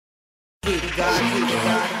That's right,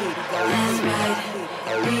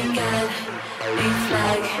 we got big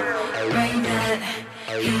flag. Bring that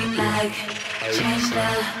heat like, change the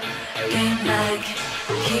game like,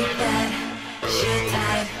 keep that shit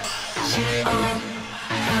tight, shit on,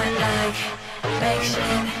 hot like, make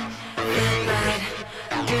shit feel right,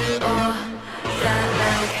 do all that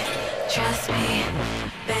like, trust me,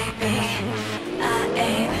 baby, I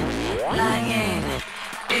ain't lying,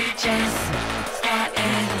 it just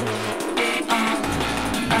started.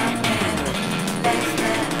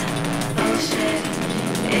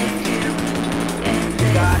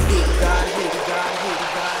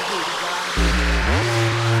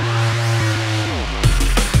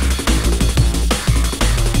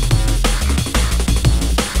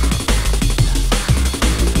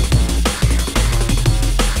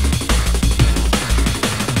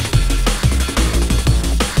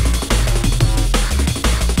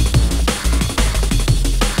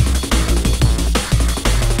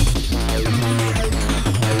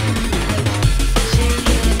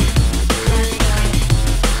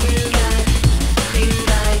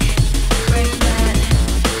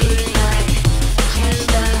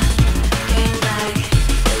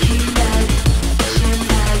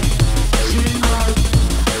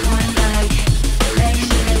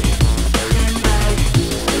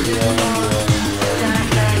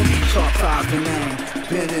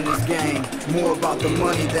 Been in this game, more about the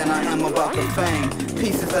money than I am about the fame.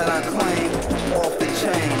 Pieces that I claim, off the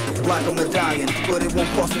chain, like a medallion, but it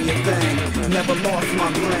won't cost me a thing. Never lost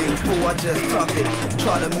my brain, fool, I just tucked it.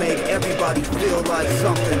 Try to make everybody feel like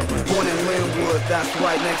something. Born in Linwood, that's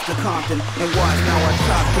right next to Compton. And watch now I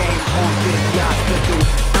chop game on big yachts that do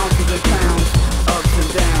ounces and pounds, ups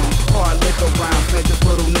and downs. Hard liquor rounds, make this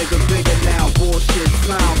little nigga bigger now. Bullshit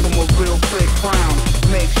sound from a real quick frown.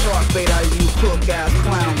 Make shark bait out of you cook ass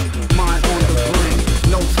clowns. Mind on the brink,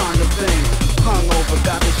 no time.